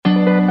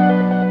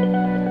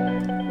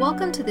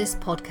Welcome to this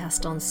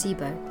podcast on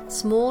SIBO,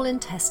 small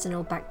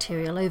intestinal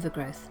bacterial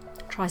overgrowth.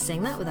 Try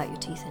saying that without your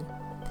teeth in.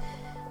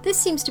 This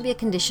seems to be a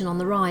condition on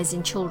the rise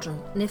in children,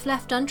 and if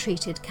left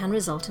untreated can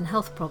result in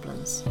health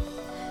problems.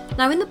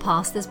 Now, in the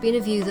past there's been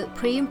a view that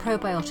pre and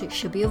probiotics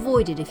should be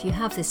avoided if you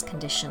have this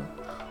condition.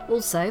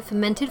 Also,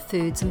 fermented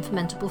foods and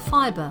fermentable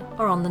fibre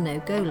are on the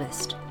no-go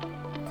list.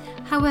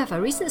 However,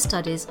 recent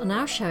studies are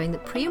now showing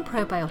that pre and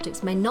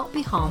probiotics may not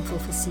be harmful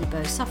for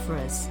SIBO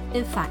sufferers.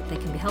 In fact, they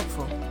can be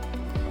helpful.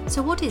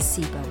 So what is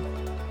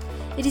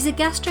SIBO? It is a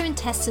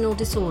gastrointestinal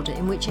disorder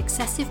in which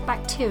excessive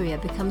bacteria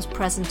becomes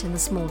present in the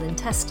small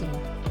intestine.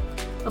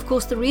 Of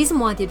course, the reason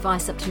why the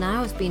advice up to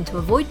now has been to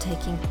avoid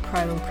taking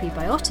pro and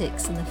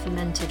prebiotics and the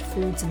fermented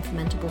foods and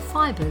fermentable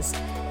fibres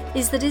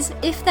is that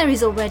if there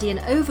is already an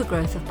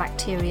overgrowth of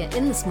bacteria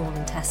in the small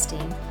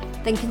intestine,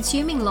 then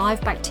consuming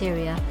live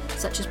bacteria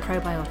such as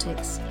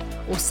probiotics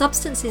or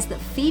substances that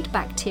feed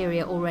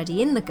bacteria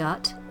already in the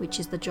gut,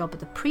 which is the job of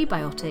the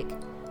prebiotic,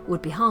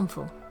 would be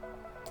harmful.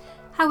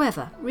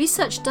 However,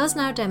 research does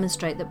now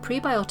demonstrate that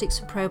prebiotics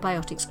and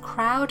probiotics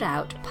crowd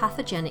out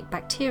pathogenic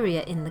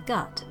bacteria in the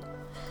gut,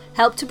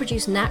 help to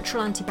produce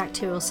natural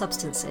antibacterial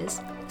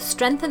substances,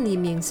 strengthen the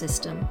immune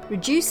system,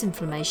 reduce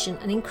inflammation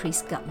and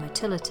increase gut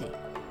motility.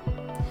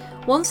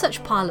 One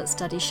such pilot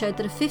study showed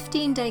that a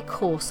 15-day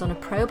course on a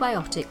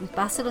probiotic with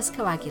Bacillus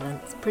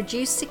coagulans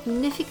produced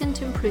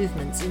significant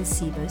improvements in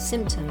SIBO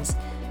symptoms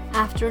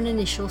after an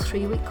initial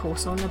 3-week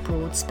course on a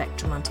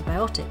broad-spectrum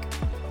antibiotic.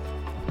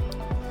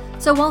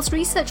 So whilst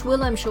research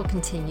will, I'm sure,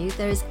 continue,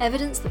 there is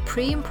evidence that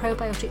pre- and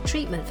probiotic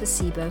treatment for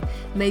SIBO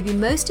may be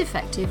most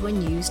effective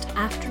when used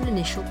after an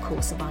initial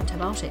course of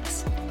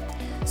antibiotics.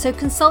 So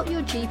consult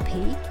your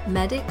GP,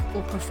 medic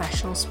or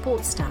professional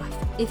support staff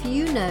if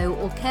you know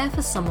or care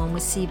for someone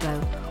with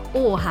SIBO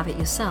or have it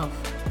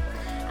yourself.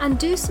 And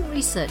do some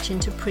research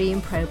into pre-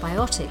 and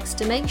probiotics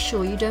to make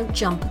sure you don't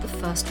jump at the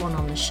first one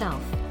on the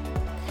shelf.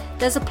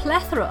 There's a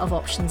plethora of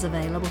options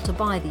available to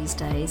buy these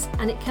days,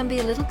 and it can be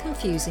a little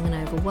confusing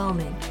and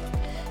overwhelming.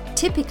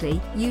 Typically,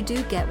 you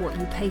do get what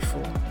you pay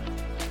for.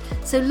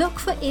 So look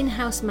for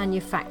in-house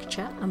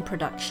manufacture and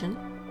production.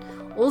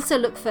 Also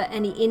look for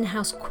any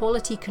in-house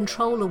quality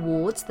control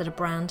awards that a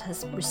brand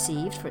has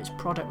received for its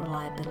product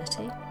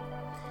reliability.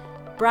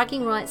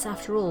 Bragging rights,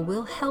 after all,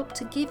 will help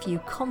to give you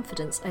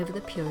confidence over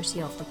the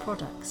purity of the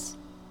products.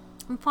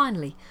 And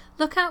finally,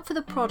 look out for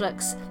the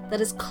products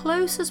that as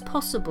close as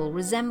possible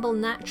resemble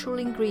natural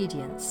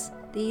ingredients.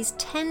 These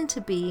tend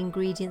to be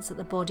ingredients that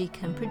the body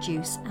can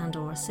produce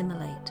and/or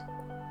assimilate.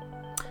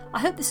 I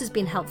hope this has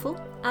been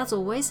helpful. As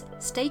always,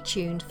 stay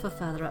tuned for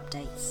further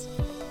updates.